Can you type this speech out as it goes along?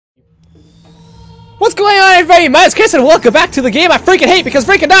What's going on, everybody? My name's Chris and welcome back to the game I freaking hate because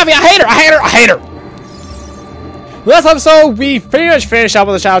freaking Navi, I hate her, I hate her, I hate her! Last episode, we pretty much finished up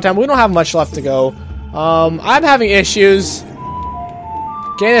with the Shadow Temple. We don't have much left to go. I'm having issues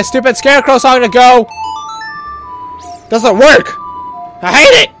getting this stupid scarecrow song to go. Doesn't work! I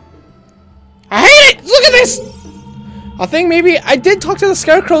hate it! I hate it! Look at this! I think maybe I did talk to the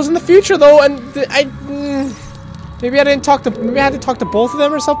scarecrows in the future though, and maybe I didn't talk to, maybe I had to talk to both of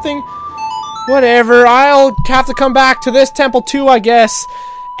them or something. Whatever, I'll have to come back to this temple too, I guess.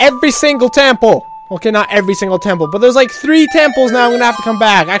 Every single temple. Okay, not every single temple, but there's like 3 temples now I'm gonna have to come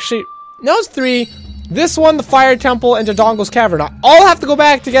back. Actually, no, it's 3. This one, the fire temple, and Dodongo's cavern. I all have to go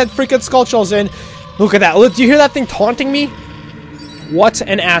back to get freaking skull shells in. Look at that. Look, do you hear that thing taunting me? What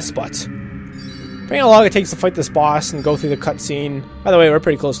an ass butt. Depending on how long it takes to fight this boss and go through the cutscene. By the way, we're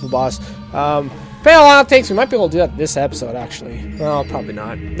pretty close to the boss. Depending on how long it takes, we might be able to do that this episode, actually. Well, probably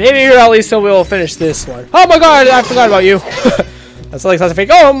not. Maybe at least we'll be able to finish this one. Oh my god, I forgot about you. That's like such a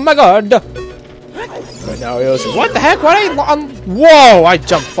fake. Oh my god. Right now, he goes, what the heck? Why did I... Whoa, I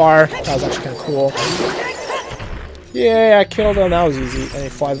jumped far. That was actually kind of cool. Yeah, I killed him. That was easy. And he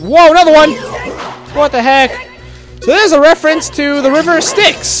flies. Whoa, another one. What the heck? So there's a reference to the River of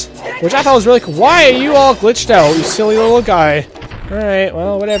Styx, which I thought was really cool. Why are you all glitched out, you silly little guy? Alright,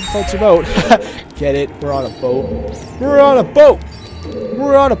 well, whatever floats your boat. Get it? We're on a boat. We're on a boat.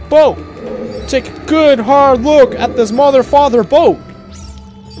 We're on a boat. Take a good hard look at this mother-father boat.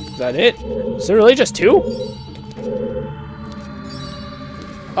 Is that it? Is there really just 2?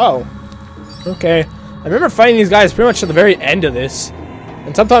 Oh. Okay. I remember fighting these guys pretty much at the very end of this.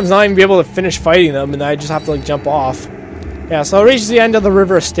 And sometimes not even be able to finish fighting them, and I just have to, like, jump off. Yeah, so it reaches the end of the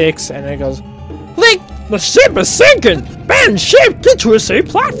River of Styx, and it goes, Link! The ship is sinking! Bend ship! Get to a safe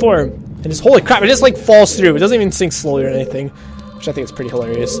platform! And just, holy crap, it just, like, falls through. It doesn't even sink slowly or anything, which I think is pretty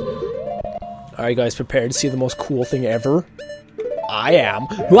hilarious. Alright, guys, prepare to see the most cool thing ever. I am.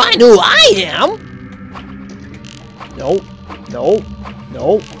 I know I am! Nope. Nope.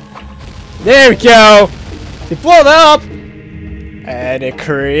 Nope. There we go! They blow that up! And it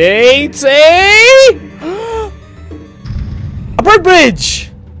creates a bird bridge!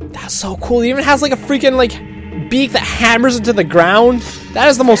 That's so cool. It even has like a freaking like beak that hammers into the ground. That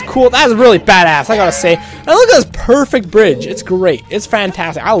is the most cool. That is really badass, I gotta say. And look at this perfect bridge. It's great. It's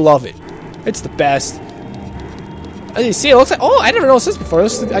fantastic. I love it. It's the best. As you see, it looks like... Oh, I never noticed this before. I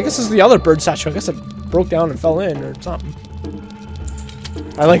guess this is the other bird statue. I guess it broke down and fell in or something.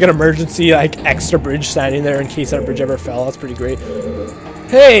 I like an emergency, like, extra bridge standing there in case that bridge ever fell. That's pretty great.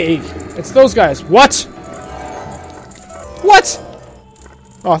 Hey! It's those guys. What? What?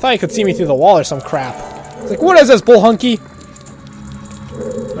 Oh, I thought you could see me through the wall or some crap. It's like, what is this, bull hunky?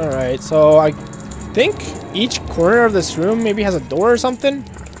 Alright, so I think each corner of this room maybe has a door or something.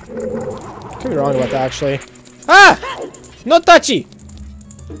 Could be wrong about that, actually. Ah! No touchy!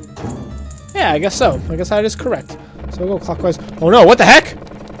 Yeah, I guess so. I guess that is correct. So we'll go clockwise. Oh no, what the heck?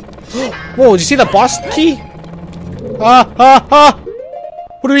 Whoa, did you see the boss key? What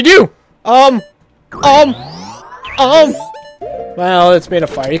do we do? Well, it's made of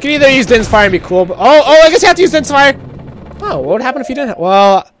fire. You can either use Din's fire and be cool, but I guess you have to use Din's fire. Oh, what would happen if you didn't have,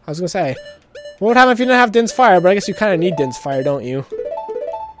 well, I was gonna say, what would happen if you didn't have Din's fire, but I guess you kind of need Din's fire, don't you?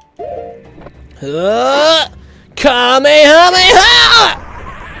 Kamehameha!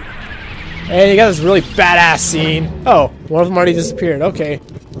 And you got this really badass scene. Oh, one of them already disappeared. Okay.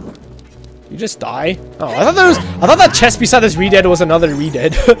 You just die? Oh, I thought that chest beside this Redead was another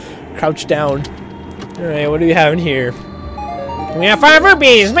Redead. Crouch down. Alright, what do we have in here? We have 5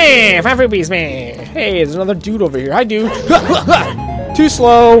 rupees, man! 5 rupees, man! Hey, there's another dude over here. Hi, dude. Too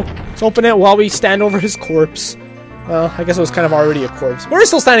slow. Let's open it while we stand over his corpse. Well, I guess it was kind of already a corpse. We're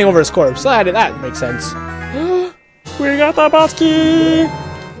still standing over his corpse. That makes sense. We got the boss key!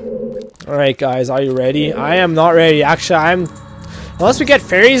 Alright, guys, are you ready? I am not ready. Actually, unless we get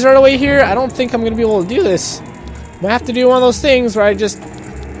fairies right away here, I don't think I'm going to be able to do this. Might have to do one of those things where I just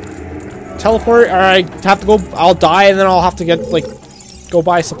teleport, or I have to go, I'll die, and then I'll have to get, like, go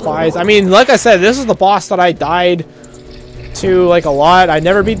buy supplies. I mean, like I said, this is the boss that I died to, like, a lot. I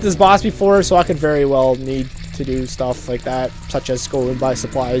never beat this boss before, so I could very well need to do stuff like that, such as go and buy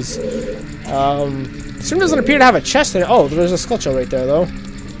supplies. This room doesn't appear to have a chest in it. Oh, there's a skull shell right there, though.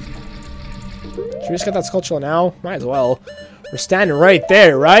 Should we just get that skull shell now? Might as well. We're standing right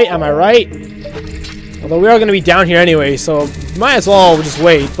there, right? Am I right? Although we are going to be down here anyway, so might as well just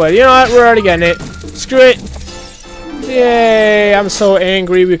wait. But you know what? We're already getting it. Screw it. Yay! I'm so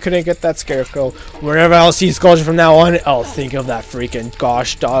angry we couldn't get that scarecrow. Whenever I'll see skull shell from now on, I'll think of that freaking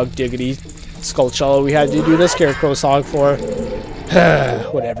gosh dog diggity skull shell we had to do the scarecrow song for.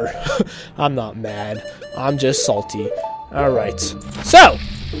 Whatever. I'm not mad. I'm just salty. Alright. So!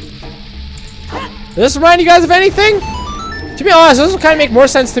 Does this remind you guys of anything? To be honest, this would kind of make more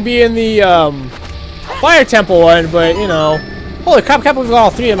sense to be in the, Fire Temple one, but, you know. Holy crap, I can't believe I got all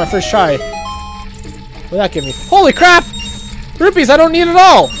 3 in my first try. What did that give me? Holy crap! Rupees I don't need at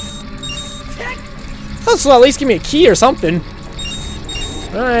all! I thought this would at least give me a key or something.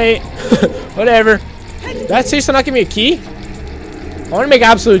 Alright. Whatever. Did that seriously not give me a key? I want to make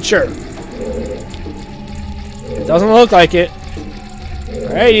absolute sure. It doesn't look like it.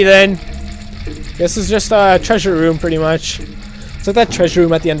 Alrighty then. This is just a treasure room, pretty much. It's like that treasure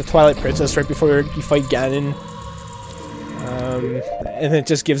room at the end of Twilight Princess, right before you fight Ganon. And it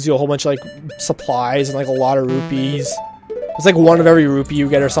just gives you a whole bunch of, like, supplies and, like, a lot of rupees. It's like one of every rupee you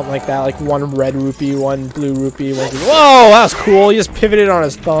get or something like that. Like one red rupee, one blue rupee, one blue. Whoa, that was cool. He just pivoted on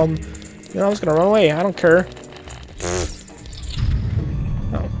his thumb. You know, I was gonna run away. I don't care.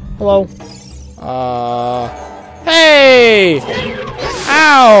 Oh, hello. Hey!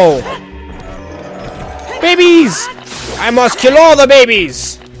 Ow! Babies! I must kill all the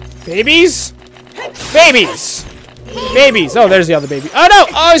babies! Babies? Babies! Babies! Oh, there's the other baby. Oh no!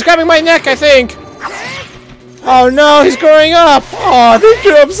 Oh, he's grabbing my neck, I think! Oh no, he's growing up! Oh, they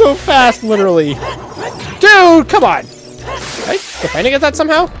grew up so fast, literally. Dude, come on! Right? Defending at that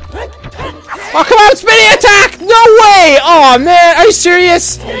somehow? Oh, come on, spinning attack! No way! Oh man, are you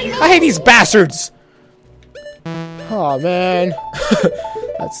serious? I hate these bastards! Oh man.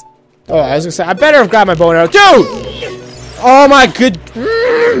 That's... Oh, I was gonna say, I better have grabbed my bow and arrow. Dude! Oh my good...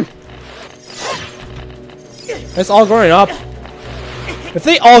 It's all growing up. If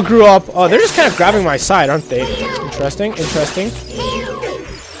they all grew up... Oh, they're just kind of grabbing my side, aren't they? Interesting, interesting.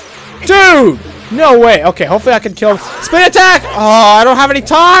 Dude! No way. Okay, hopefully I can kill him. Spin attack! Oh, I don't have any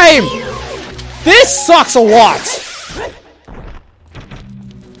time! This sucks a lot!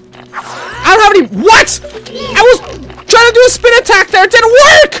 I don't have any... What?! I was trying to do a spin attack there. It didn't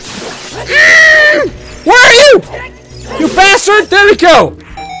work! Where are you? You bastard! There we go!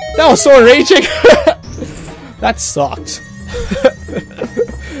 That was so enraging. That sucked.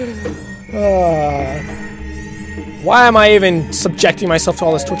 Why am I even subjecting myself to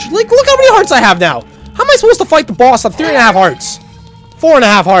all this torture? Like, look how many hearts I have now! How am I supposed to fight the boss on 3.5 hearts?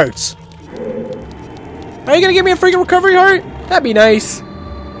 4.5 hearts? Are you gonna give me a freaking recovery heart? That'd be nice.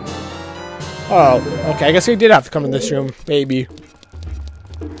 Oh, okay, I guess we did have to come in this room, maybe.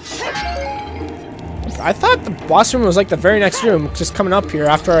 I thought the boss room was like the very next room, just coming up here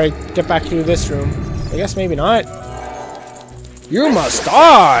after I get back to this room. I guess maybe not. You must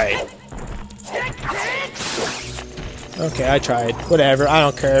die! Okay, I tried. Whatever, I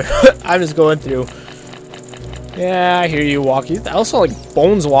don't care. I'm just going through. Yeah, I hear you walking. I also like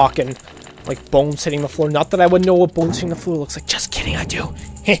bones walking. Like bones hitting the floor. Not that I would know what bones hitting the floor looks like. Just kidding, I do.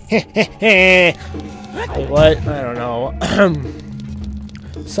 Wait, what? I don't know.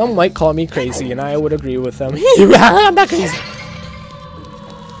 Some might call me crazy, and I would agree with them. I'm not crazy.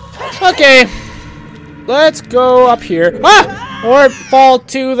 Okay. Let's go up here. Ah! Or fall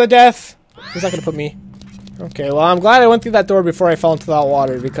to the death. Where's that gonna put me? Okay, well, I'm glad I went through that door before I fell into that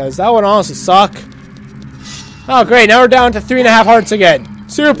water, because that would honestly suck. Oh, great. Now we're down to 3.5 hearts again.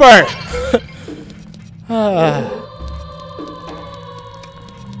 Super! I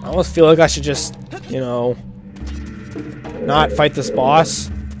almost feel like I should just, you know, not fight this boss.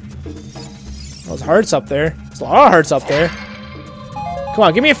 Those hearts up there. There's a lot of hearts up there. Come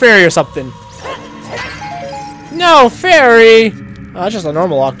on, give me a fairy or something. No, fairy! Oh, that's just a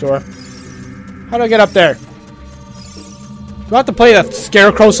normal locked door. How do I get up there? Do I have to play the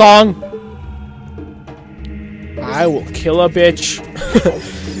Scarecrow song? I will kill a bitch.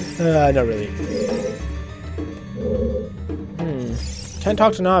 Not really. Can't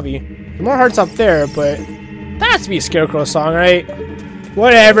talk to Navi. More hearts up there, but that has to be a Scarecrow song, right?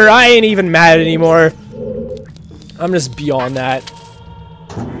 Whatever, I ain't even mad anymore. I'm just beyond that.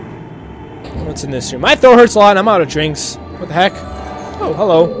 What's in this room? My throat hurts a lot and I'm out of drinks. What the heck? Oh,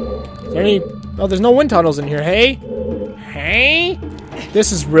 hello. Is there any... Oh, there's no wind tunnels in here. Hey? Hey?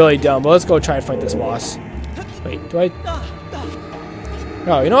 This is really dumb, but let's go try and fight this boss. Wait, do I...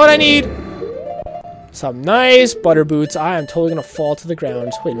 Oh, you know what I need? Some nice butter boots. I am totally gonna fall to the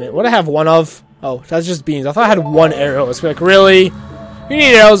ground. Wait a minute, what do I have one of? Oh, that's just beans. I thought I had one arrow. It's like, really? You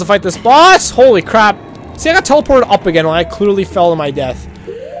need arrows to fight this boss? Holy crap. See, I got teleported up again while I clearly fell to my death.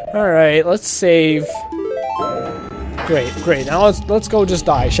 Alright, let's save. Great, great. Now let's go just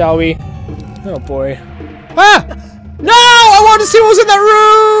die, shall we? Oh boy. Ah! No! I wanted to see what was in that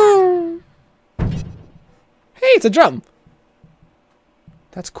room! Hey, it's a drum.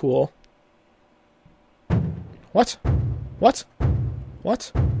 That's cool. What? What?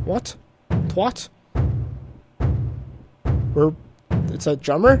 What? What? Twat? It's a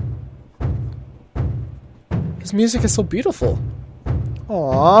drummer? His music is so beautiful.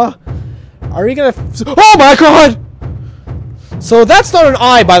 Aww. Are we gonna... Oh my god! So that's not an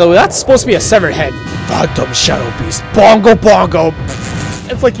eye, by the way. That's supposed to be a severed head. Phantom Shadow Beast. Bongo bongo.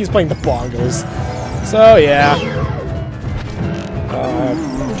 It's like he's playing the bongos. So, yeah.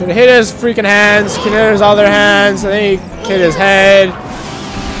 Can hit his freaking hands. Can hit his other hands. And then he hit his head.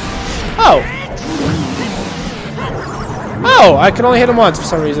 Oh. Oh, I can only hit him once for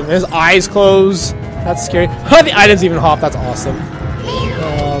some reason. His eyes close. That's scary. The items even hop. That's awesome.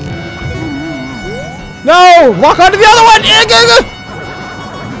 No! Lock onto the other one!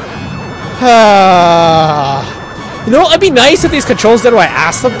 You know, it'd be nice if these controls did what I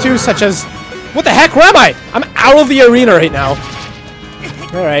asked them to, such as... What the heck? Where am I? I'm out of the arena right now.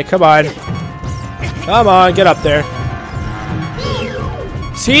 Alright, come on. Come on, get up there.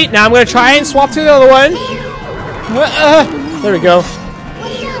 See? Now I'm going to try and swap to the other one. There we go.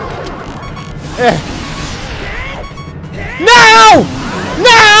 No!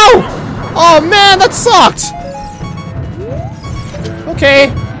 No! Oh man, that sucked!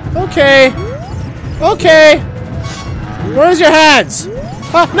 Okay. Okay. Okay. Where's your hands?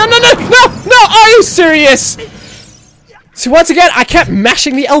 No, no, no, no! No! Are you serious? See, once again, I kept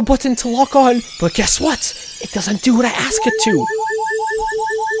mashing the L button to lock on, but guess what? It doesn't do what I ask it to.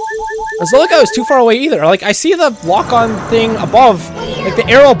 It's not like I was too far away either. Like, I see the lock-on thing above, like the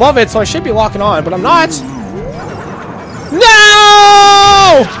arrow above it, so I should be locking on, but I'm not.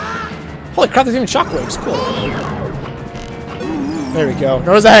 No! Holy crap, there's even shockwaves. Cool. There we go.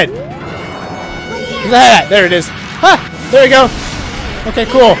 Where's the head? Where's the head? There it is. Huh! There we go. Okay,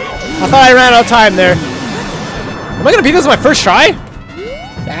 cool. I thought I ran out of time there. Am I gonna beat this on my first try?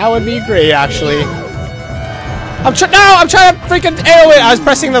 That would be great, actually. I'm trying to freaking arrow it. I was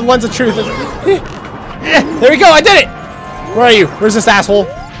pressing the lens of truth. There we go. I did it. Where are you? Where's this asshole?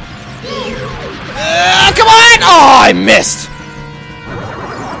 Come on! Oh, I missed.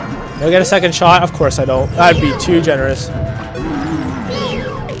 Do I get a second shot? Of course I don't. That'd be too generous.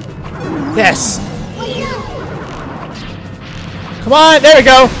 Yes. Come on. There we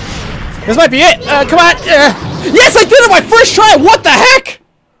go. This might be it. Come on. Yes, I did it my first try. What the heck?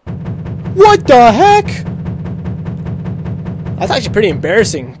 What the heck? That's actually pretty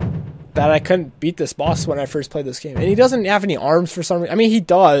embarrassing that I couldn't beat this boss when I first played this game. And he doesn't have any arms for some reason. I mean, he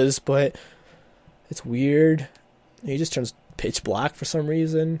does, but it's weird. He just turns pitch black for some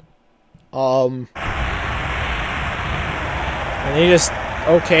reason. And he just...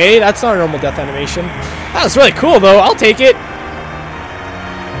 Okay, that's not a normal death animation. That was really cool, though. I'll take it.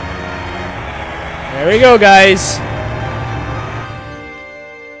 There we go, guys.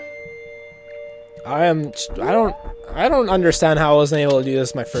 I don't understand how I wasn't able to do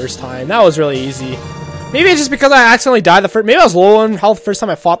this my first time. That was really easy. Maybe it's just because I accidentally died the first... Maybe I was low on health the first time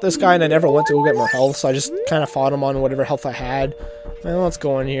I fought this guy and I never went to go get more health, so I just kind of fought him on whatever health I had. Well, let's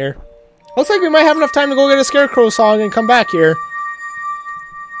go in here. Looks like we might have enough time to go get a Scarecrow song and come back here.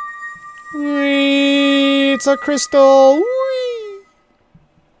 Whee! It's a crystal! Whee!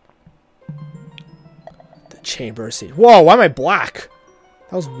 The chamber seat. Whoa, why am I black?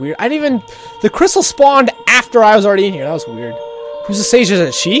 That was weird. I didn't even... The crystal spawned after I was already in here. That was weird. Who's the sage? Is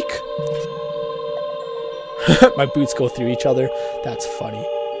it Sheik? My boots go through each other. That's funny.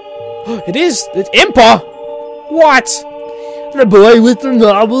 It is! It's Impa! What? The boy with the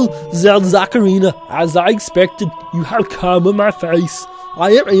novel, Zelda's Ocarina. As I expected, you have come on my face.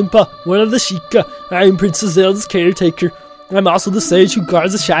 I am Impa, one of the Sheikah. I am Princess Zelda's caretaker. I'm also the sage who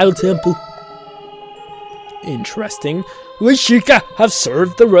guards the Shadow Temple. Interesting. We Sheikah have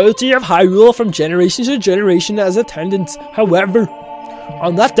served the royalty of Hyrule from generation to generation as attendants. However,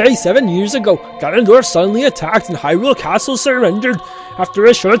 on that day 7 years ago, Ganondorf suddenly attacked and Hyrule Castle surrendered after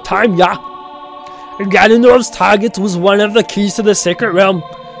a short time, Ganondorf's target was one of the keys to the Sacred Realm,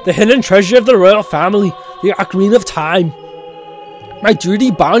 the hidden treasure of the royal family, the Ocarina of Time. My duty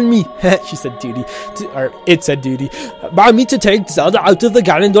bound me, she said duty, or it said duty, bound me to take Zelda out of the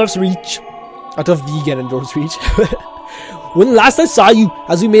Ganondorf's reach. Out of the Ganondorf's reach. When last I saw you,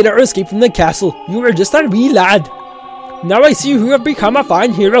 as we made our escape from the castle, you were just a wee lad. Now I see you have become a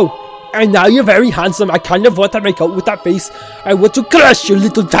fine hero. And now you're very handsome. I kind of want to make out with that face. I want to crush your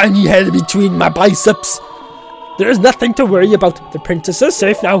little tiny head between my biceps. There's nothing to worry about. The princess is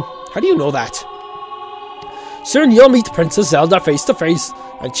safe now. How do you know that? Soon you'll meet Princess Zelda face to face,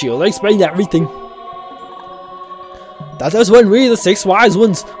 and she'll explain everything. That is when we, the 6 wise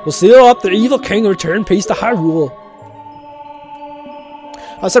ones, will seal up the evil king and return peace to Hyrule.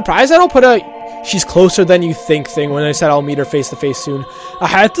 I'm surprised I don't put a she's closer than you think thing when I said I'll meet her face to face soon. I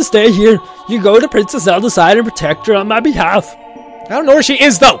have to stay here. You go to Princess Zelda's side and protect her on my behalf. I don't know where she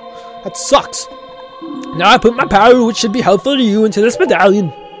is, though. That sucks. Now I put my power, which should be helpful to you, into this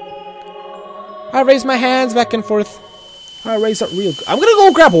medallion. I raise my hands back and forth. I raise it real good. I'm gonna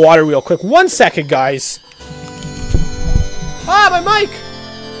go grab water real quick. 1 second, guys. Ah, my mic!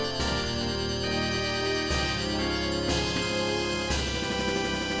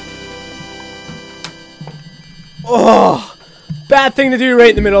 Oh, bad thing to do right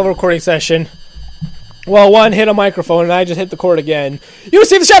in the middle of a recording session. Well, one, hit a microphone, and I just hit the cord again. You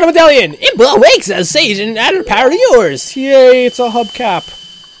receive the Shadow Medallion! It awakes as Sage and added power to yours! Yay, it's a hubcap.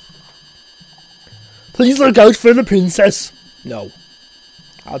 Please look out for the princess. No.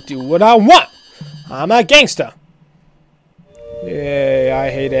 I'll do what I want. I'm a gangster. Yay,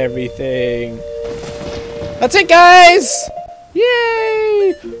 I hate everything. That's it, guys!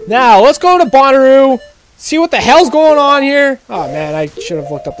 Yay! Now, let's go to Bonnaroo. See what the hell's going on here. Oh, man, I should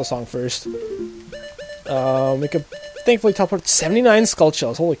have looked up the song first. We could thankfully teleport 79 skull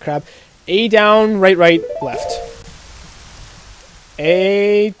shells. Holy crap. A down, right, left.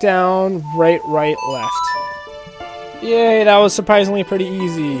 A down, right, left. Yay, that was surprisingly pretty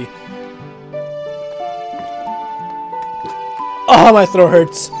easy. Oh, my throat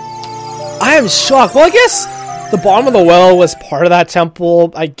hurts. I am shocked. Well, I guess the bottom of the well was part of that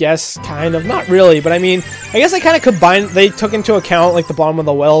temple. I guess, kind of. Not really, but I mean, I guess they kind of combined. They took into account, like, the bottom of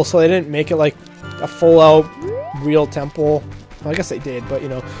the well, so they didn't make it, like, a full-out real temple. Well, I guess they did, but, you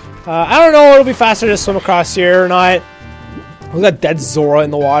know. I don't know if it'll be faster to swim across here or not. Look at that dead Zora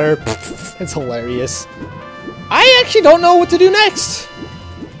in the water. It's hilarious. I actually don't know what to do next.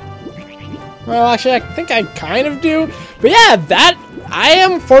 Well, actually, I think I kind of do. But yeah, that... I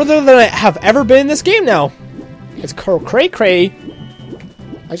am further than I have ever been in this game now. It's cray-cray.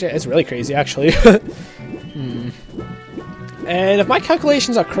 Actually, it's really crazy, actually. And if my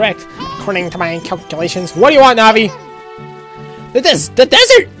calculations are correct, according to my calculations, what do you want, Navi? The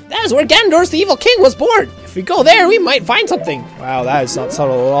desert! That is where Ganondorf, the evil king, was born. If we go there, we might find something. Wow, that is not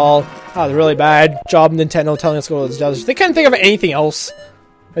subtle at all. That was a really bad job, Nintendo, telling us to go to the desert. They couldn't think of anything else.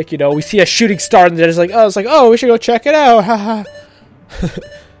 Like, you know, we see a shooting star and they're just like, oh, it's like, oh, we should go check it out. Haha.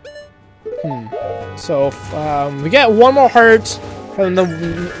 So, we get one more heart from the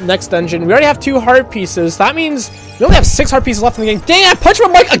next dungeon. We already have 2 heart pieces. That means we only have 6 heart pieces left in the game. Dang, I punched my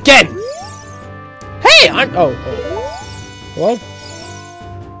mic again! Hey, oh. What?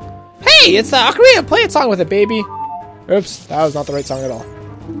 Hey, it's the Ocarina. Play a song with it, baby. Oops, that was not the right song at all.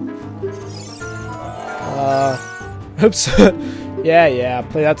 Oops. Yeah,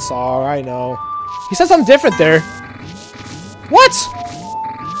 play that song. I know. He said something different there. What?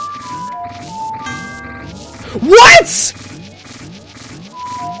 What?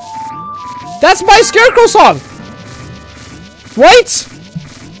 That's my Scarecrow song. What?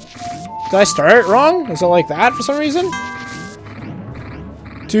 Did I start it wrong? Is it like that for some reason?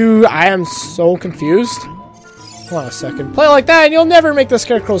 Dude, I am so confused. Hold on a second. Play it like that and you'll never make the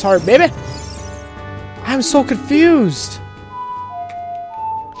Scarecrow's heart, baby. I'm so confused.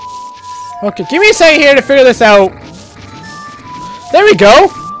 Okay, give me a second here to figure this out. There we go.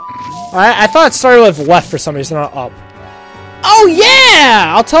 I thought it started with left for some reason, not up. Oh,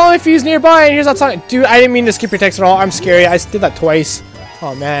 yeah! I'll tell him if he's nearby, and here's that song. Dude, I didn't mean to skip your text at all. I'm scary. I did that twice.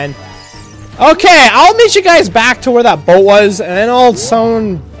 Oh, man. Okay, I'll meet you guys back to where that boat was, and then I'll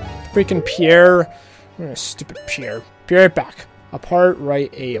summon freaking Pierre. Oh, stupid Pierre. Be right back. Apart,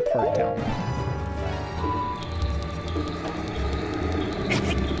 right, A, apart, down.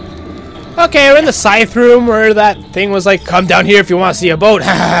 Okay, we're in the scythe room where that thing was like, come down here if you want to see a boat.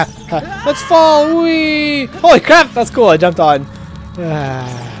 Let's fall. Wee. Holy crap, that's cool. I jumped on.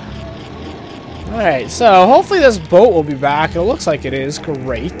 Alright, so hopefully this boat will be back. It looks like it is.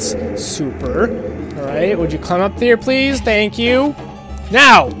 Great. Super. Alright, would you climb up there, please? Thank you.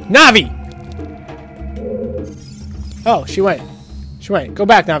 Now, Navi! Oh, she went. She went. Go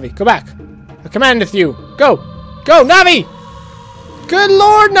back, Navi. Go back. I commandeth you. Go. Go, Navi! Good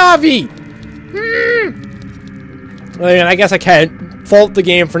lord, Navi! I mean, I guess I can't fault the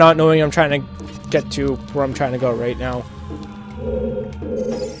game for not knowing I'm trying to get to where I'm trying to go right now.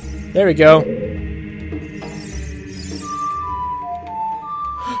 There we go.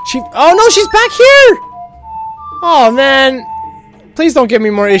 Oh no, she's back here! Oh man. Please don't give me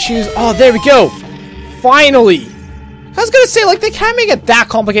more issues. Oh, there we go. Finally. I was gonna say, like, they can't make it that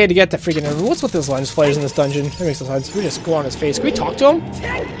complicated to get to freaking... What's with those lens flares in this dungeon? That makes no sense. We just go on his face. Can we talk to him?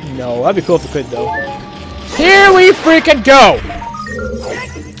 No, that'd be cool if we could, though. Here we freaking go!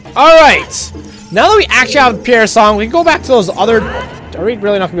 Alright. Now that we actually have the Pierre song, we can go back to those other... Are we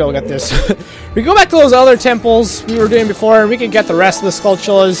really not gonna be able to get this? We go back to those other temples we were doing before, and we can get the rest of the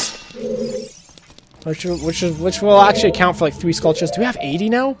Skulltulas. Which will actually account for like 3 Skulltulas. Do we have 80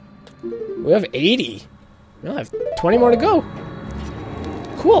 now? We have 80. We only have 20 more to go.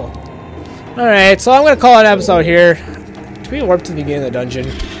 Cool. Alright, so I'm gonna call it an episode here. Do we warp to the beginning of the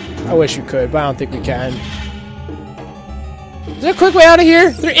dungeon? I wish we could, but I don't think we can. Is there a quick way out of here?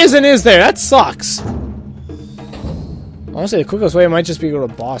 There isn't, is there? That sucks. Honestly, the quickest way might just be to go to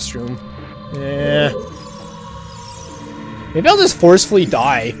the boss room. Yeah. Maybe I'll just forcefully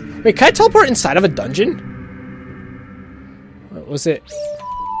die. Wait, can I teleport inside of a dungeon? What was it?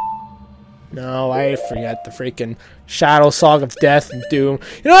 No, I forget the freaking Shadow Song of Death and Doom.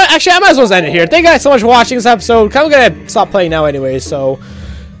 You know what? Actually, I might as well end it here. Thank you guys so much for watching this episode. I'm gonna stop playing now anyway, so...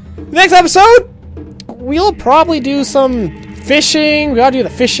 Next episode, we'll probably do some fishing. We gotta do the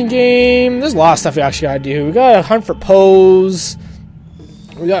fishing game. There's a lot of stuff we actually gotta do. We gotta hunt for Poes.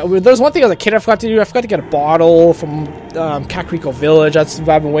 There's one thing as a kid I forgot to do. I forgot to get a bottle from Kakariko Village. That's what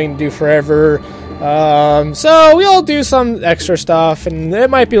I've been waiting to do forever. So we'll do some extra stuff, and it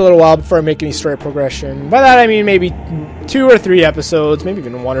might be a little while before I make any story progression. By that I mean maybe 2 or 3 episodes, maybe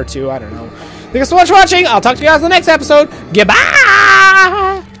even 1 or 2. I don't know. Thank you so much for watching. I'll talk to you guys in the next episode.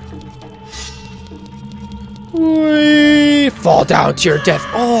 Goodbye. Whee! Fall down to your death.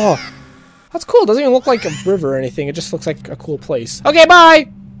 Oh, that's cool. It doesn't even look like a river or anything. It just looks like a cool place. Okay, bye.